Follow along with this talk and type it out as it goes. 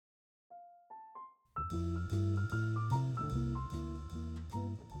Good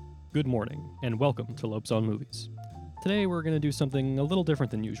morning, and welcome to Lopes on Movies. Today we're going to do something a little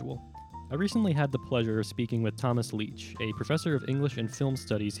different than usual. I recently had the pleasure of speaking with Thomas Leach, a professor of English and Film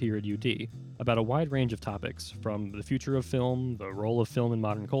Studies here at UD, about a wide range of topics, from the future of film, the role of film in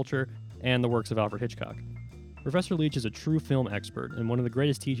modern culture, and the works of Alfred Hitchcock. Professor Leach is a true film expert and one of the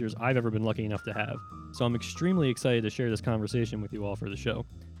greatest teachers I've ever been lucky enough to have, so I'm extremely excited to share this conversation with you all for the show.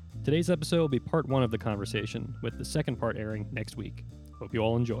 Today's episode will be part one of the conversation, with the second part airing next week. Hope you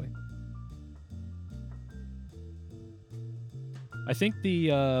all enjoy. I think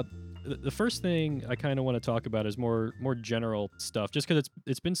the first thing I kind of want to talk about is more general stuff, just because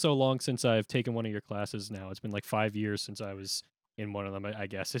it's been so long since I've taken one of your classes. Now it's been like 5 years since I was in one of them. I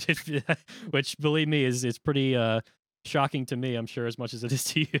guess, which believe me is pretty shocking to me. I'm sure as much as it is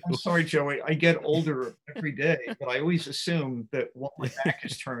to I'm sorry, Joey. I get older every day, but I always assume that while my back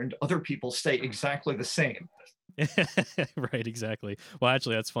is turned, other people stay exactly the same. you. Right, exactly. Well,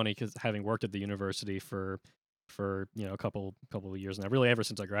 actually, that's funny because having worked at the university for a couple of years now, really ever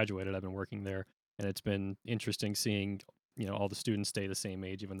since I graduated, I've been working there, and it's been interesting seeing all the students stay the same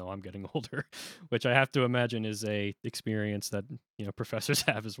age even though I'm getting older, which I have to imagine is a experience that professors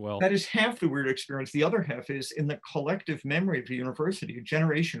have as well. That is half the weird experience. The other half is in the collective memory of the university, a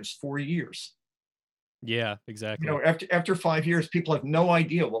generation is 4 years. Yeah, exactly. After 5 years, people have no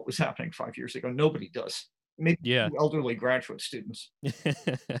idea what was happening 5 years ago. Nobody does. Maybe Yeah. elderly graduate students.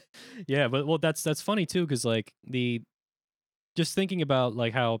 Yeah, but well, that's funny too, because like the just thinking about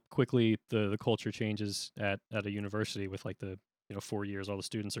like how quickly the culture changes at a university with like the 4 years, all the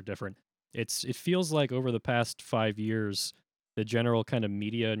students are different. It feels like over the past 5 years, the general kind of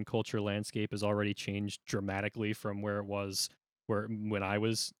media and culture landscape has already changed dramatically from where it was where when I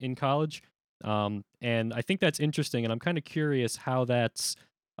was in college. And I think that's interesting, and I'm kind of curious how that's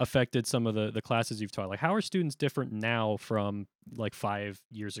affected some of the classes you've taught. Like, how are students different now from like 5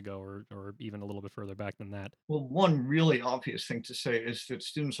 years ago, or even a little bit further back than that? Well, one really obvious thing to say is that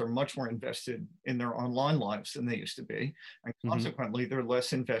students are much more invested in their online lives than they used to be. And Hmm. consequently, they're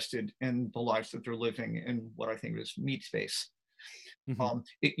less invested in the lives that they're living in what I think is meat space. Hmm.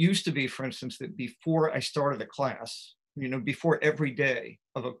 It used to be, for instance, that before I started a class, before every day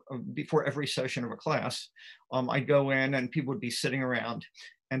before every session of a class, I'd go in and people would be sitting around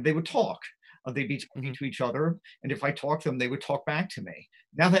and they would talk. They'd be talking Hmm. to each other, and if I talked to them, they would talk back to me.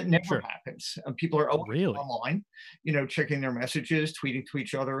 Now that never Sure. happens. People are always Really? online, checking their messages, tweeting to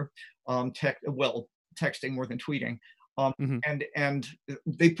each other, texting more than tweeting, um, Hmm. and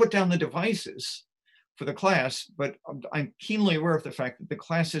they put down the devices for the class, but I'm keenly aware of the fact that the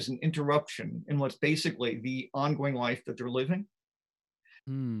class is an interruption in what's basically the ongoing life that they're living.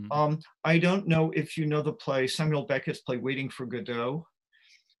 Hmm. I don't know if you know the play, Samuel Beckett's play Waiting for Godot.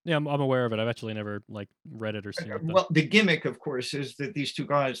 Yeah, I'm aware of it. I've actually never like read it or seen it though. Well, the gimmick, of course, is that these two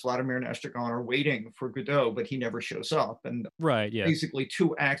guys, Vladimir and Estragon, are waiting for Godot, but he never shows up. And Right. Yeah. basically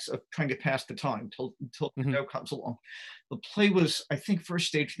 2 acts of trying to pass the time till Hmm. Godot comes along. The play was, I think, first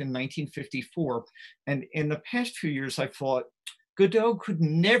staged in 1954. And in the past few years, I thought Godot could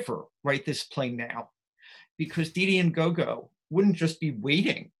never write this play now because Didi and Gogo wouldn't just be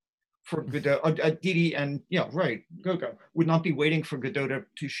waiting for Godot. Didi and, yeah, right, Gogo would not be waiting for Godot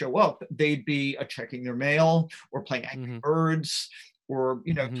to show up. They'd be checking their mail or playing Angry Hmm. Birds or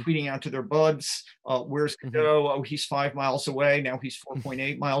Hmm. tweeting out to their buds, "Where's Hmm. Godot? Oh, he's 5 miles away. Now he's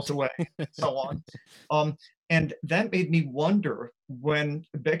 4.8 miles away," and so on. Um, and that made me wonder when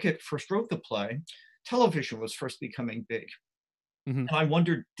Beckett first wrote the play, television was first becoming big. Hmm. And I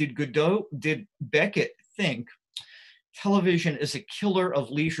wondered, did Beckett think television is a killer of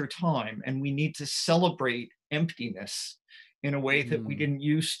leisure time and we need to celebrate emptiness in a way that we Hmm. didn't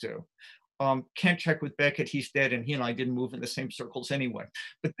used to? Can't check with Beckett, he's dead, and he and I didn't move in the same circles anyway.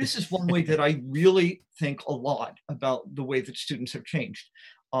 But this is one way that I really think a lot about the way that students have changed,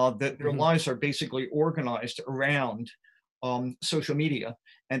 that their Hmm. lives are basically organized around social media,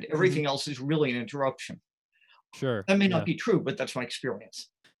 and Hmm. everything else is really an interruption. Sure. That may not Yeah. be true, but that's my experience.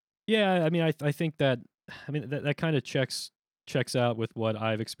 Yeah, I mean, I think that, I mean, that kind of checks out with what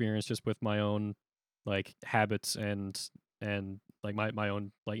I've experienced just with my own like habits and like my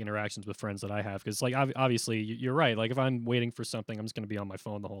own like interactions with friends that I have, because like obviously you're right. Like if I'm waiting for something, I'm just going to be on my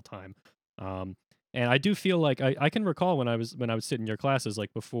phone the whole time. Um, and I do feel like I can recall when I would sit in your classes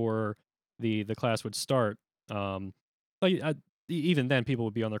like before the class would start. Like even then people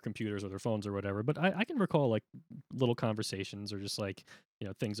would be on their computers or their phones or whatever. But I can recall like little conversations or just like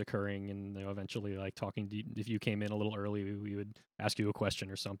things occurring, and eventually like talking to you. If you came in a little early, we would ask you a question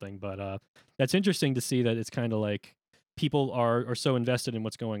or something. But that's interesting to see that it's kind of like people are so invested in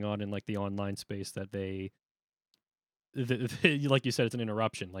what's going on in like the online space that like you said, it's an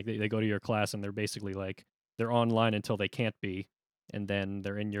interruption. Like they go to your class and they're basically like they're online until they can't be, and then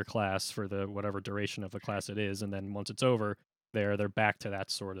they're in your class for the whatever duration of the class it is, and then once it's over, they're back to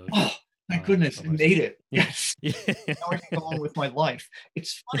that sort Oh, thank goodness of I lifestyle. made it. Yeah. Yes. Yeah. Now I can go on with my life.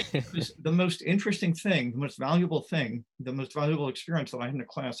 It's funny because the most interesting thing, the most valuable thing, the most valuable experience that I had in a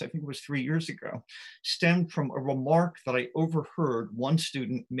class, I think it was 3 years ago, stemmed from a remark that I overheard one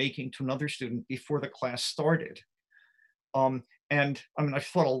student making to another student before the class started. And I mean, I've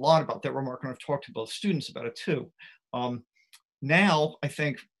thought a lot about that remark, and I've talked to both students about it too. Um, Now I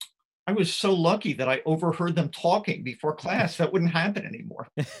think I was so lucky that I overheard them talking before class. That wouldn't happen anymore.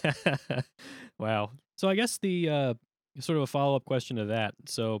 Wow. So I guess the sort of a follow-up question to that.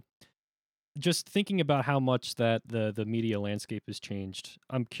 So just thinking about how much that the media landscape has changed,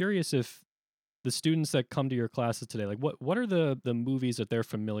 I'm curious if the students that come to your classes today, like what are the movies that they're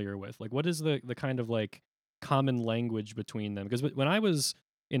familiar with? Like what is the kind of like common language between them? Because when I was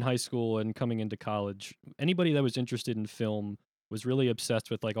in high school and coming into college, anybody that was interested in film was really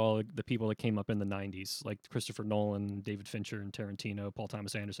obsessed with like all the people that came up in the 90s, like Christopher Nolan, David Fincher and Tarantino, Paul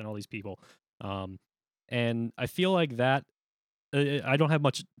Thomas Anderson, all these people. Um, and I feel like that I don't have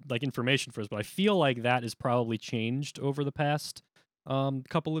much like information for this, but I feel like that has probably changed over the past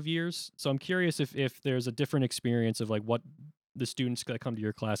couple of years. So I'm curious if there's a different experience of like what the students that come to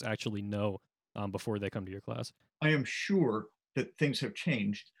your class actually know before they come to your class. I am sure that things have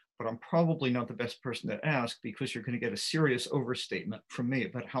changed, but I'm probably not the best person to ask because you're going to get a serious overstatement from me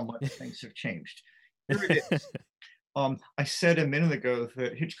about how much things have changed. Here it is. I said a minute ago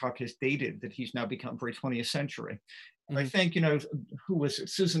that Hitchcock has dated, that he's now become very 20th century. I Hmm. think, who was it?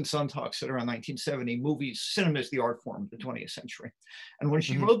 Susan Sontag said around 1970, movies, cinema is the art form of the 20th century. And when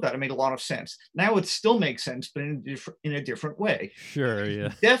she Hmm. wrote that, it made a lot of sense. Now it still makes sense, but in a different way. Sure. It's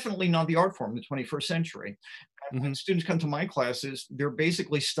Yeah. definitely not the art form of the 21st century. And when Hmm. students come to my classes, they're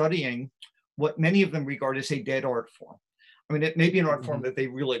basically studying what many of them regard as a dead art form. I mean, it may be an art Hmm. form that they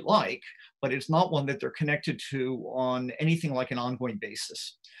really like, but it's not one that they're connected to on anything like an ongoing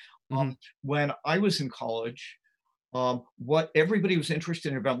basis. Hmm. When I was in college, what everybody was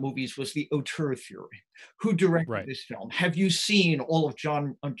interested in about movies was the auteur theory. Who directed Right. this film? Have you seen all of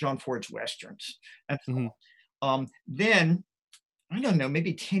John Ford's westerns? And so Hmm. then I don't know,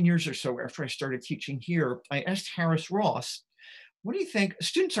 maybe 10 years or so after I started teaching here, I asked Harris Ross, what do you think?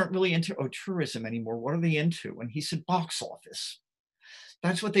 Students aren't really into auteurism anymore. What are they into? And he said, box office.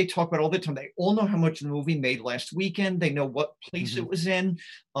 That's what they talk about all the time. They all know how much the movie made last weekend. They know what place Hmm. it was in.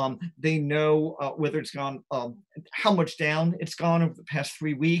 They know whether it's gone, how much down it's gone over the past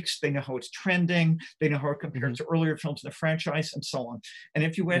 3 weeks. They know how it's trending. They know how it compares Hmm. to earlier films in the franchise, and so on. And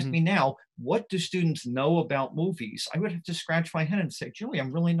if you ask Hmm. me now, what do students know about movies? I would have to scratch my head and say, Julie,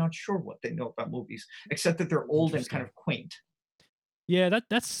 I'm really not sure what they know about movies, except that they're old and kind Interesting. of quaint. Yeah,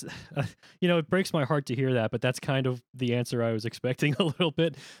 that's it breaks my heart to hear that, but that's kind of the answer I was expecting a little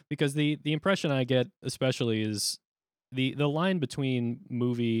bit because the impression I get especially is the line between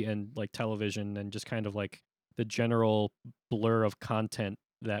movie and like television and just kind of like the general blur of content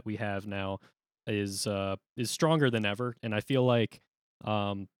that we have now is stronger than ever, and I feel like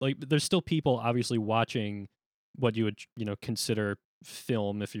there's still people obviously watching what you would consider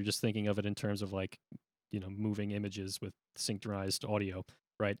film if you're just thinking of it in terms of like moving images with synchronized audio,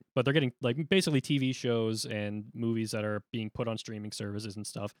 right? But they're getting like basically TV shows and movies that are being put on streaming services and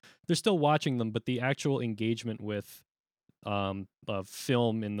stuff. They're still watching them, but the actual engagement with of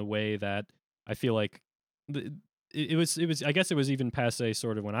film in the way that I feel like the, it was I guess it was even passe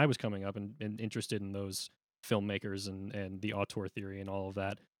sort of when I was coming up and interested in those filmmakers and the auteur theory and all of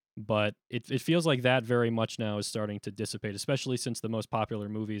that. But it feels like that very much now is starting to dissipate, especially since the most popular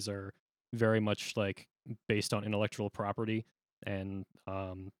movies are very much like based on intellectual property and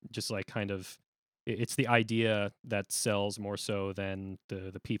just like kind of it's the idea that sells more so than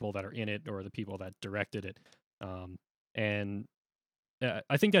the people that are in it or the people that directed it. Um, and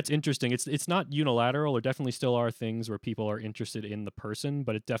I think that's interesting. It's not unilateral. There definitely still are things where people are interested in the person,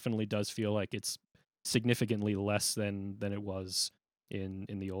 but it definitely does feel like it's significantly less than it was in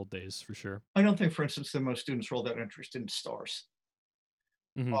the old days for sure. I don't think, for instance, that most students are all that interested in stars.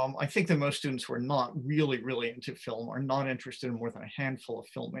 Hmm. I think that most students who are not really, really into film are not interested in more than a handful of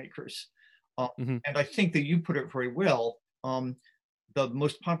filmmakers. Uh, Hmm. and I think that you put it very well. The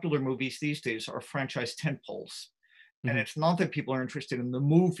most popular movies these days are franchise tentpoles. And Hmm. it's not that people are interested in the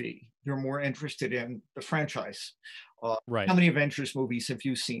movie, they're more interested in the franchise. Right. How many Avengers movies have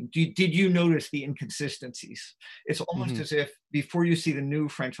you seen? Did you notice the inconsistencies? It's almost Mhm. as if before you see the new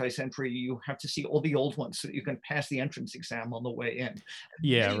franchise entry, you have to see all the old ones so that you can pass the entrance exam on the way in. In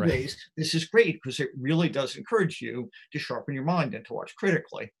Yeah, many right. ways, this is great because it really does encourage you to sharpen your mind and to watch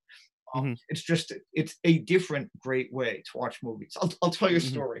critically. Mhm. It's a different great way to watch movies. I'll tell you a Mhm.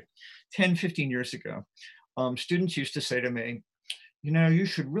 story. 10, 15 years ago, students used to say to me, you know, you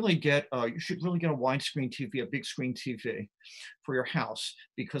should really get a widescreen TV, a big screen TV for your house,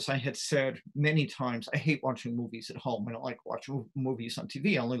 because I had said many times I hate watching movies at home. I don't like watching movies on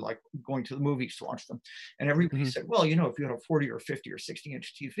TV. I only like going to the movies to watch them. And everybody Mhm. said, well, you know, if you had a 40 or 50 or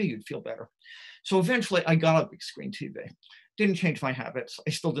 60-inch TV, you'd feel better. So eventually I got a big screen TV. Didn't change my habits. I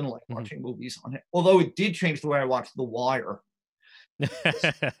still didn't like Mhm. watching movies on it, although it did change the way I watched The Wire.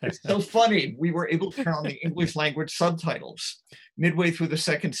 It's so funny. We were able to turn on the English language subtitles midway through the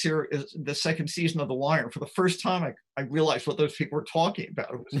second season of The Wire. For the first time, I realized what those people were talking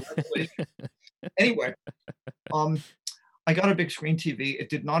about. It was a revelation. Anyway, um, I got a big screen TV. It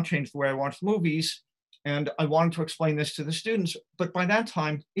did not change the way I watched movies, and I wanted to explain this to the students. But by that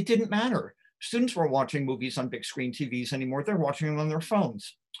time, it didn't matter. Students weren't watching movies on big screen TVs anymore. They're watching them on their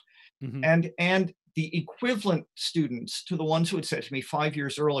phones. Mhm. And the equivalent students to the ones who had said to me 5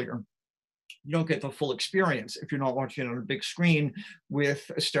 years earlier, you don't get the full experience if you're not watching it on a big screen with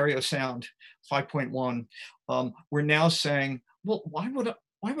a stereo sound 5.1. We're now saying, well, why would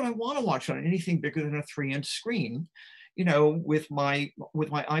I want to watch on anything bigger than a 3-inch screen? You know, with my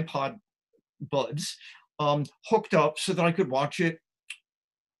iPod buds hooked up so that I could watch it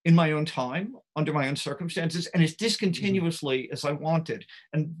in my own time, under my own circumstances, and as Mhm. discontinuously as I wanted.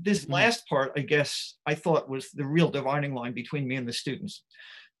 And this Mhm. last part, I guess, I thought was the real dividing line between me and the students.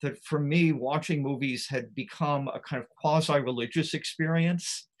 That for me, watching movies had become a kind of quasi-religious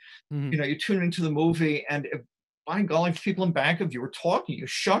experience. Mhm. You know, you tune into the movie, and if, by golly, if people in back of you are talking, you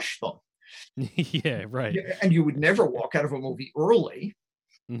shush them. Yeah, right. Yeah, and you would never walk out of a movie early.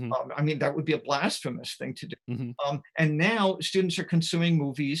 Mhm. I mean, that would be a blasphemous thing to do. Mhm. And now students are consuming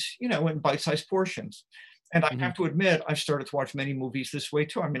movies, you know, in bite-sized portions. And I Mhm. have to admit, I've started to watch many movies this way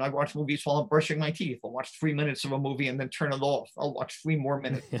too. I mean, I watch movies while I'm brushing my teeth. I'll watch 3 minutes of a movie and then turn it off. I'll watch 3 more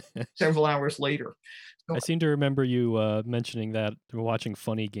minutes several hours later. So, I seem to remember you, mentioning that you were watching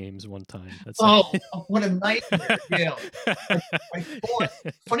Funny Games one time. That's oh, what a nightmare! Yeah, I, I thought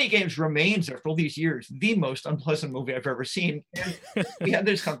Funny Games remains after all these years the most unpleasant movie I've ever seen. And we had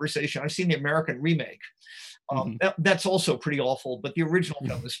this conversation. I've seen the American remake. Mhm. That's also pretty awful, but the original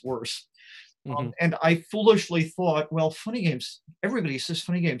film is worse. Mhm. And I foolishly thought, well, Funny Games, everybody says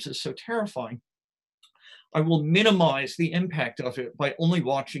Funny Games is so terrifying. I will minimize the impact of it by only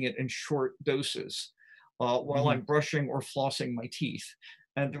watching it in short doses while Mhm. I'm brushing or flossing my teeth.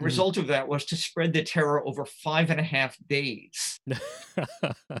 And the Mhm. result of that was to spread the terror over 5.5 days.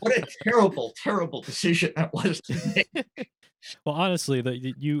 What a terrible, terrible decision that was to make. Well, honestly,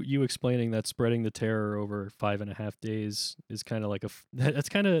 you explaining that spreading the terror over 5.5 days is kind of like that's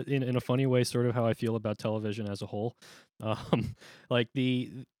kind of in a funny way, sort of how I feel about television as a whole. Like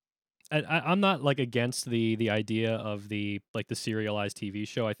I'm not like against the idea of the serialized TV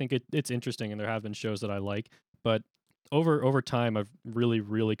show. I think it's interesting, and there have been shows that I like, but over time, I've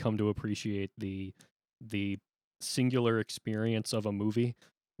really come to appreciate the singular experience of a movie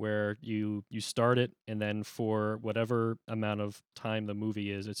where you start it, and then for whatever amount of time the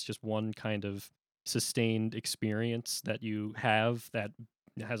movie is, it's just one kind of sustained experience that you have that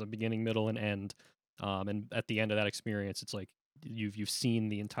has a beginning, middle, and end. And at the end of that experience, it's like you've seen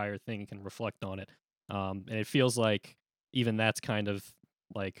the entire thing, can reflect on it, and it feels like even that's kind of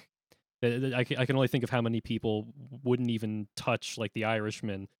like I can only think of how many people wouldn't even touch like The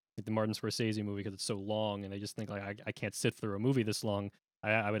Irishman, like the Martin Scorsese movie, because it's so long, and they just think like I can't sit through a movie this long.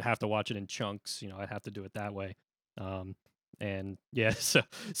 I would have to watch it in chunks. You know, I'd have to do it that way. Um, and yeah, so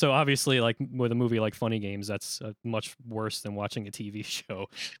obviously, like with a movie like Funny Games, that's much worse than watching a TV show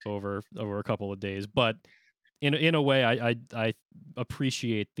over a couple of days. But in a way, I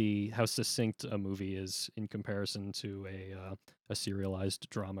appreciate the how succinct a movie is in comparison to a serialized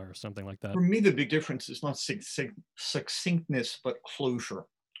drama or something like that. For me, the big difference is not succinctness, but closure.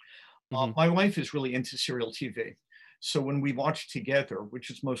 Hmm. My wife is really into serial TV. So when we watch together, which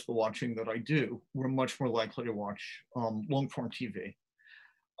is most of the watching that I do, we're much more likely to watch long form TV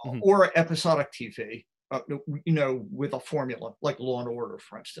Hmm. or episodic TV, you know, with a formula like Law and Order,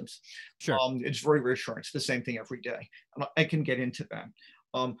 for instance. Sure. It's very reassuring. It's the same thing every day. And I can get into that.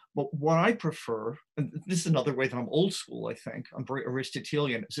 But what I prefer, and this is another way that I'm old school, I think, I'm very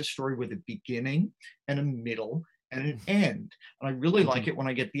Aristotelian, is a story with a beginning and a middle and an end. And I really Hmm. like it when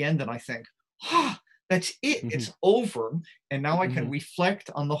I get the end and I think, ah, That's it. Mhm. It's over, and now I can Mhm. reflect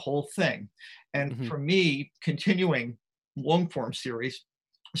on the whole thing. And Mhm. for me, continuing long form series,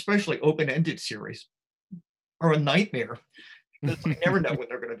 especially open-ended series, are a nightmare because I never know when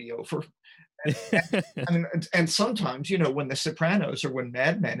they're gonna be over. And sometimes, when The Sopranos or when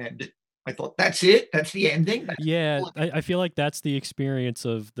Mad Men ended, I thought, "That's it? That's the ending? That's Yeah, all of it?" I feel like that's the experience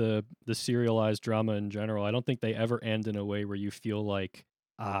of the serialized drama in general. I don't think they ever end in a way where you feel like,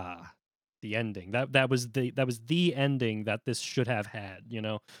 "Ah, the ending. That was the ending that this should have had," you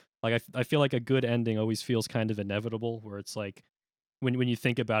know? Like, I feel like a good ending always feels kind of inevitable, where it's like, when you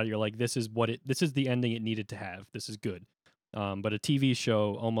think about it, you're like, this is the ending it needed to have. This is good." But a TV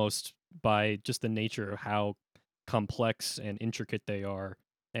show, almost by just the nature of how complex and intricate they are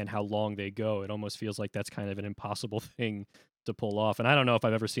and how long they go, it almost feels like that's kind of an impossible thing to pull off. And I don't know if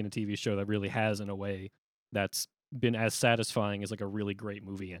I've ever seen a TV show that really has, in a way, that's been as satisfying as like a really great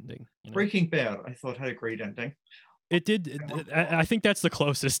movie ending, you know? Breaking Bad, I thought had a great ending. It did. And when I think that's the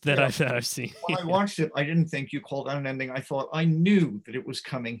closest Yeah, that I've seen. when I watched it, I didn't think you called that an ending. I thought I knew that it was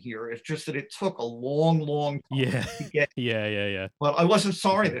coming here. It's just that it took a long, long time Yeah. to get. Yeah. Well, I wasn't For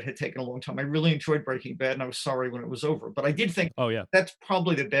sorry that sure. it had taken a long time. I really enjoyed Breaking Bad, and I was sorry when it was over. But I did think Oh, yeah. that's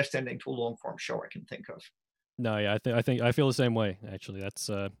probably the best ending to a long form show I can think of. No, yeah, I think I feel the same way, actually. That's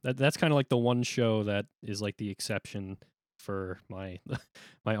kinda like the one show that is like the exception for my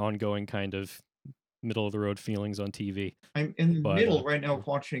my ongoing kind of middle of the road feelings on TV. I'm in the But, middle right now yeah. of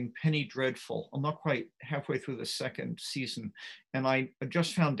watching Penny Dreadful. I'm not quite halfway through the second season, and I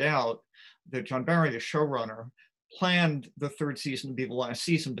just found out that John Barry, the showrunner, planned the third season to be the last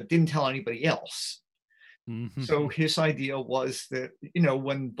season, but didn't tell anybody else. So Mhm. his idea was that,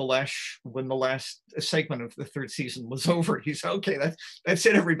 when the last segment of the third season was over, he said, "Okay, that's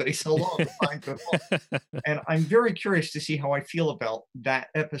it, everybody. So long. Goodbye. Good luck." And I'm very curious to see how I feel about that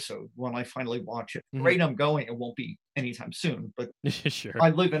episode when I finally watch it. The Mhm. rate I'm going, it won't be anytime soon, but Sure. I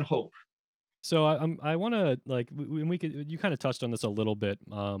live in hope. So I wanna, like, we could you kinda touched on this a little bit,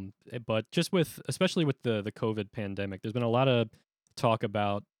 but just with, especially with the COVID pandemic, there's been a lot of talk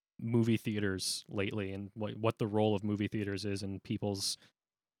about movie theaters lately, and what the role of movie theaters is in people's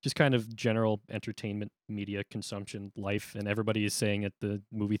just kind of general entertainment media consumption life. And everybody is saying that the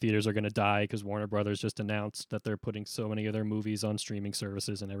movie theaters are going to die because Warner Brothers just announced that they're putting so many of their movies on streaming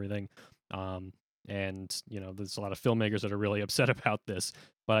services and everything. um, and there's a lot of filmmakers that are really upset about this.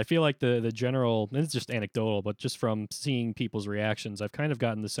 But I feel like the general, and it's just anecdotal, but just from seeing people's reactions, I've kind of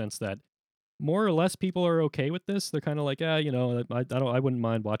gotten the sense that more or less people are okay with this. They're kind of like, I wouldn't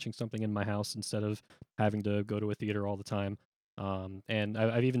mind watching something in my house instead of having to go to a theater all the time. And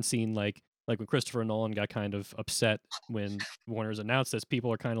I've even seen, like when Christopher Nolan got kind of upset when Warner's announced this.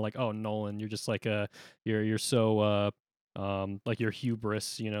 People are kind of like, "Oh, Nolan, you're just like you're so like you're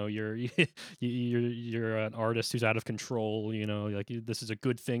hubris. You're you're an artist who's out of control. Like this is a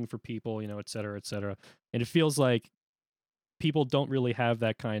good thing for people. Et cetera, et cetera." And it feels like people don't really have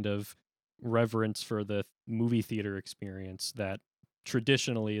that kind of reverence for the movie theater experience that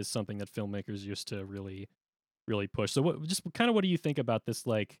traditionally is something that filmmakers used to really push. So what do you think about this,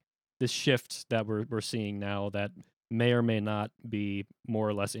 like, this shift that we're seeing now, that may or may not be more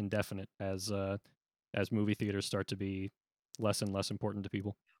or less indefinite as movie theaters start to be less and less important to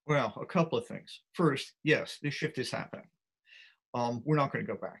people? Well, a couple of things. First, yes, this shift is happening. We're not going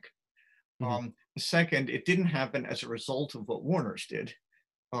to go back. Mhm. Second, it didn't happen as a result of what Warner's did.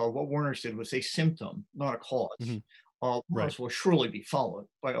 What Warner's did was a symptom, not a cause. Mhm. Right. Warner's will surely be followed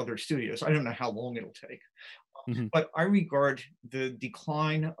by other studios. I don't know how long it'll take, Mhm. but I regard the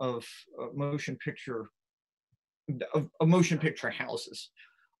decline of motion picture houses,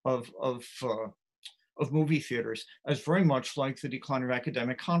 of of uh, of movie theaters, as very much like the decline of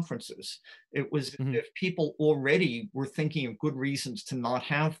academic conferences. It was as Mhm. if people already were thinking of good reasons to not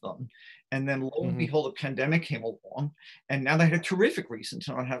have them. And then lo and Mhm. behold, a pandemic came along, and now they had a terrific reason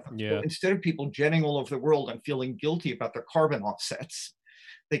to not have them. So Yeah. instead of people jetting all over the world and feeling guilty about their carbon offsets,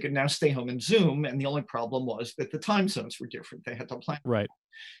 they could now stay home and Zoom. And the only problem was that the time zones were different. They had to plan. Right.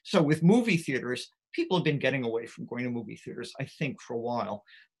 So with movie theaters, people have been getting away from going to movie theaters, I think, for a while.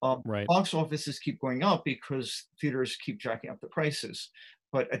 Right. Box offices keep going up because theaters keep jacking up the prices,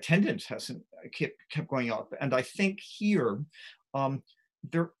 but attendance hasn't kept going up. And I think here, um,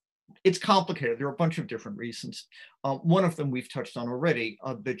 there it's complicated. There are a bunch of different reasons. One of them we've touched on already: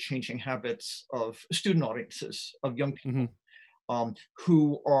 the changing habits of student audiences, of young Mhm. people,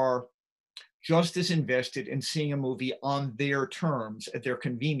 who are just as invested in seeing a movie on their terms, at their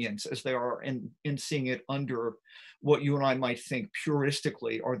convenience, as they are in seeing it under what you and I might think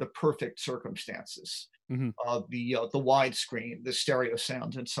puristically are the perfect circumstances, Mhm. the widescreen, the stereo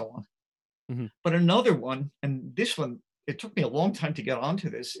sound, and so on. Mhm. But another one, and this one, it took me a long time to get onto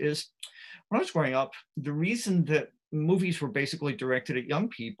this, is when I was growing up, the reason that movies were basically directed at young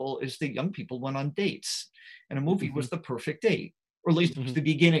people is that young people went on dates, and a movie Mhm. was the perfect date, or at least it was Mhm. the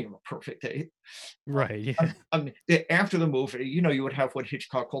beginning of a perfect date. Right. Yeah. After the movie, you would have what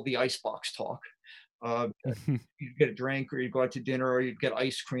Hitchcock called the icebox talk. Uh, you'd get a drink, or you'd go out to dinner, or you'd get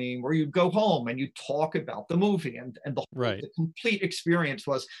ice cream, or you'd go home and you'd talk about the movie. And Right. the complete experience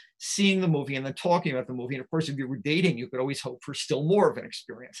was seeing the movie and then talking about the movie. And of course, if you were dating, you could always hope for still more of an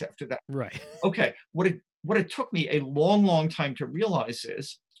experience after that. Right. Okay, what it took me a long, long time to realize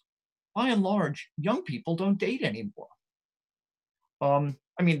is, by and large, young people don't date anymore.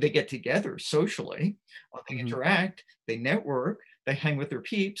 I mean, they get together socially, they Mhm. interact, they network, they hang with their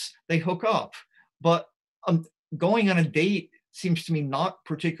peeps, they hook up. But um, going on a date seems to me not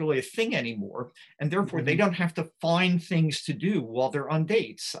particularly a thing anymore, and therefore they Mhm. don't have to find things to do while they're on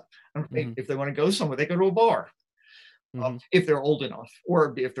dates. Mhm. If they want to go somewhere, they go to a bar. Mhm. If they're old enough,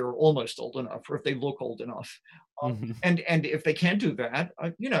 or if they're almost old enough, or if they look old enough. Mhm. And if they can't do that,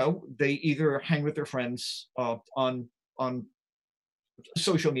 they either hang with their friends on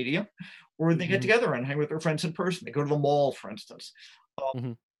social media, or they get Mhm. together and hang with their friends in person. They go to the mall, for instance. Uh,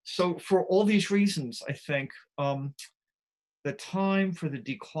 Mhm. so for all these reasons, I think the time for the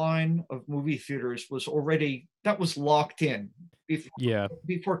decline of movie theaters was already that was locked in before Yeah.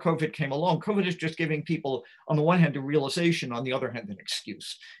 COVID came along. COVID is just giving people, on the one hand, a realization, on the other hand, an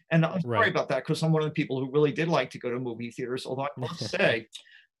excuse. And I'm sorry Right. about that, because I'm one of the people who really did like to go to movie theaters. Although I must say,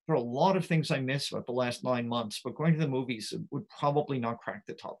 there are a lot of things I miss about the last 9 months, but going to the movies would probably not crack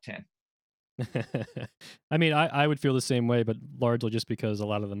the top 10. I mean, I would feel the same way, but largely just because a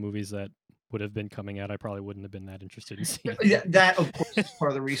lot of the movies that would have been coming out, I probably wouldn't have been that interested in seeing. Yeah, that, of course, is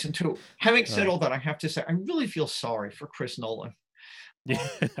part of the reason too. Having said uh, all that, I have to say, I really feel sorry for Chris Nolan. yeah,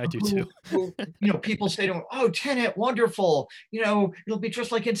 I do too. Who people say to him, "Oh, Tenet, wonderful. It'll be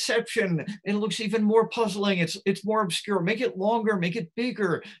just like Inception. It looks even more puzzling. It's more obscure. Make it longer, make it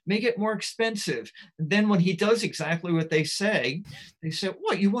bigger, make it more expensive." And then when he does exactly what they say,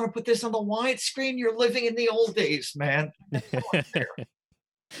 "What? You want to put this on the widescreen? You're living in the old days, man."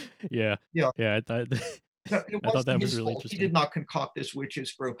 Yeah, Yeah. yeah. No, it I thought wasn't that was his really fault. He interesting. did not concoct this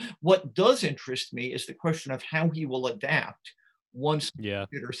witch's brew. What does interest me is the question of how he will adapt once Yeah.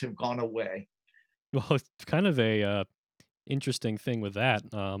 theaters have gone away. Well, it's kind of a interesting thing with that.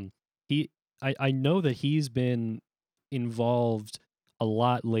 He, I know that he's been involved a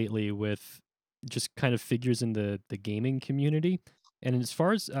lot lately with just kind of figures in the gaming community. And as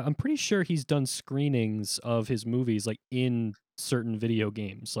far as I'm pretty sure he's done screenings of his movies like in certain video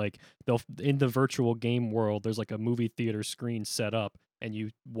games. Like they'll in the virtual game world, there's like a movie theater screen set up and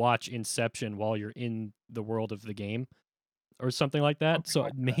you watch Inception while you're in the world of the game or something like that. Something So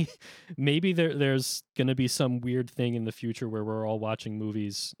like that. maybe there's gonna be some weird thing in the future where we're all watching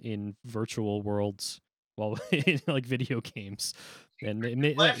movies in virtual worlds while in like video games, and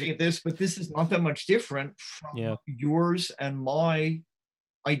Laughing at this, but this is not that much different from yeah, yours and my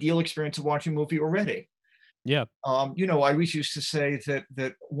ideal experience of watching a movie already. yeah, I always used to say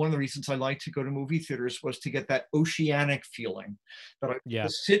that one of the reasons I like to go to movie theaters was to get that oceanic feeling, that I would yeah,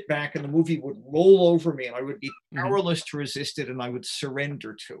 just sit back and the movie would roll over me and I would be hmm, powerless to resist it and I would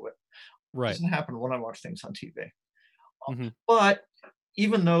surrender to it. right, Doesn't happen when I watch things on TV. hmm, But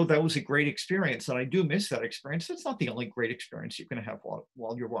even though that was a great experience, and I do miss that experience, that's not the only great experience you can have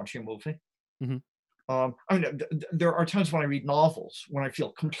while you're watching a movie. hmm, I mean, there are times when I read novels when I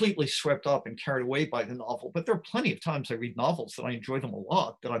feel completely swept up and carried away by the novel, but there are plenty of times I read novels that I enjoy them a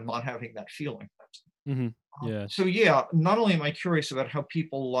lot, that I'm not having that feeling. hmm, yeah, So yeah, not only am I curious about how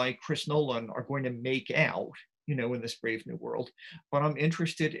people like Chris Nolan are going to make out, in this brave new world, but I'm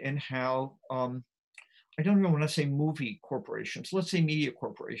interested in how I don't even want to say movie corporations, let's say media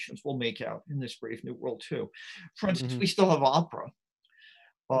corporations will make out in this brave new world too. For instance, hmm, we still have opera.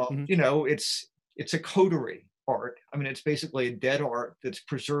 hmm, It's a coterie art. I mean, it's basically a dead art that's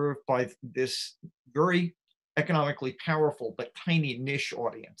preserved by this very economically powerful but tiny niche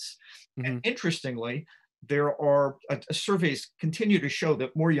audience. And hmm, interestingly, there are surveys continue to show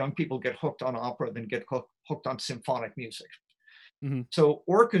that more young people get hooked on opera than get hooked on symphonic music. hmm, So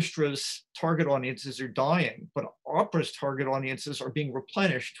orchestras' target audiences are dying, but opera's target audiences are being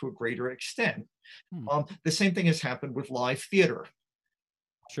replenished to a greater extent. hmm, The same thing has happened with live theater.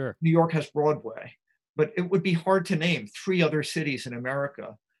 sure, New York has Broadway, but it would be hard to name 3 other cities in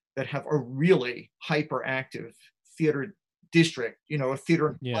America that have a really hyperactive theater district, a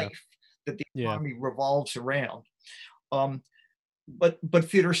theater yeah, life that the yeah, economy revolves around. Um, but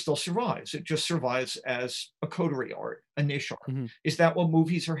theater still survives. It just survives as a coterie art, a niche art. hmm, Is that what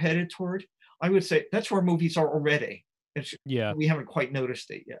movies are headed toward? I would say that's where movies are already. It's Yeah. we haven't quite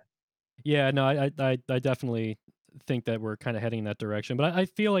noticed it yet. Yeah, no, I definitely think that we're kind of heading in that direction, but I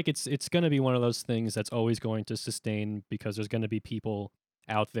feel like it's going to be one of those things that's always going to sustain because there's going to be people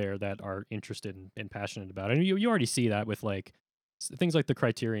out there that are interested and passionate about it. And you already see that with like things like the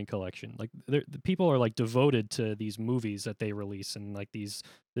Criterion Collection. Like the people are like devoted to these movies that they release and like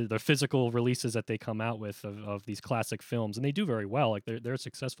the physical releases that they come out with of these classic films, and they do very well. Like they're a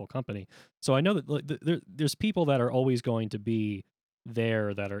successful company. So I know that like, there's people that are always going to be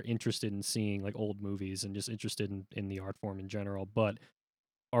there that are interested in seeing like old movies and just interested in the art form in general. But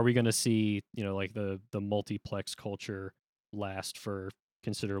are we going to see, like the multiplex culture last for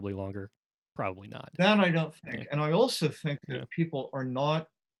considerably longer? Probably not. That I don't Yeah. think, and I also think Yeah. that people are not.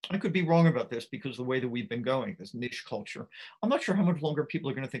 I could be wrong about this because the way that we've been going, this niche culture, I'm not sure how much longer people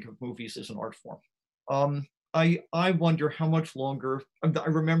are gonna think of movies as an art form. I wonder how much longer. I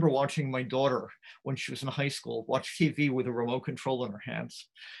remember watching my daughter when she was in high school watch TV with a remote control in her hands,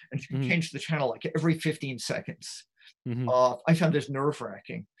 and she Hmm. changed the channel, like, every 15 seconds. Hmm. I found this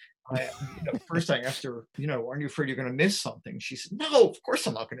nerve-wracking. First I asked her, "Aren't you afraid you're gonna miss something?" She said, "No, of course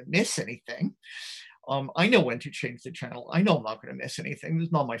I'm not gonna miss anything. I know when to change the channel. I know I'm not gonna miss anything. This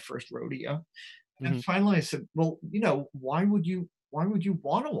is not my first rodeo." And Hmm. finally I said, "Well, why would you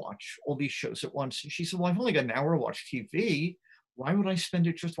wanna watch all these shows at once?" And she said, "Well, I've only got an hour to watch TV. Why would I spend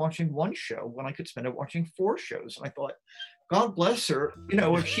it just watching one show when I could spend it watching 4 shows?" And I thought, God bless her,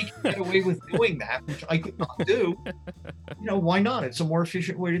 if she can get away with doing that, which I could not do, why not? It's a more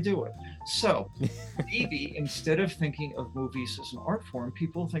efficient way to do it. So maybe instead of thinking of movies as an art form,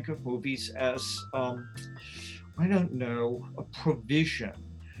 people think of movies as, I don't know, a provision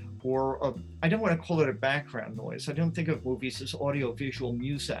or I don't want to call it a background noise. I don't think of movies as audio-visual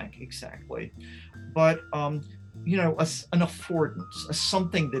music exactly, but an affordance, a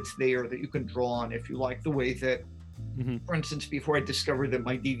something that's there that you can draw on if you like. The way that, Hmm. for instance, before I discovered that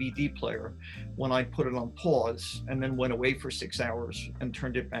my DVD player, when I put it on pause and then went away for 6 hours and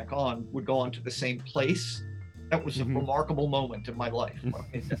turned it back on, would go on to the same place. That was a Hmm. remarkable moment in my life when I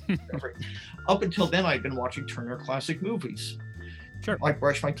made that discovery. Up until then, I'd been watching Turner Classic Movies. Sure. I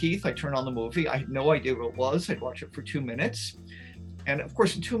brush my teeth, I turn on the movie. I had no idea what it was. I'd watch it for 2 minutes. And of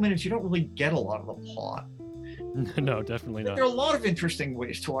course, in 2 minutes, you don't really get a lot of the plot. No, definitely But not. there are a lot of interesting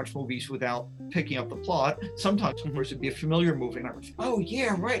ways to watch movies without picking up the plot. Sometimes, of Hmm. course, it'd be a familiar movie, and I would think, "Oh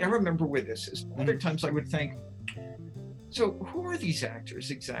yeah, right, I remember where this is." Other Hmm. times, I would think, "So, who are these actors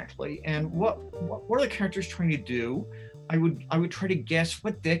exactly, and what are the characters trying to do?" I would try to guess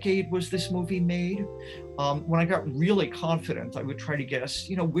what decade was this movie made. When I got really confident, I would try to guess,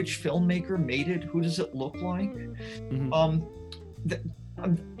 which filmmaker made it. Who does it look like? Hmm. Um, th-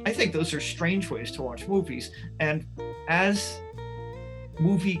 I think those are strange ways to watch movies, and as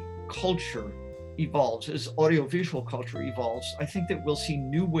movie culture evolves, as audiovisual culture evolves, I think that we'll see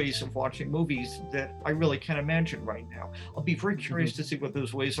new ways of watching movies that I really can't imagine right now. I'll be very Hmm. curious to see what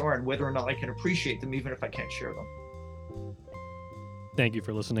those ways are and whether or not I can appreciate them, even if I can't share them. Thank you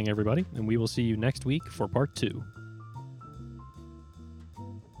for listening, everybody, and we will see you next week for part 2.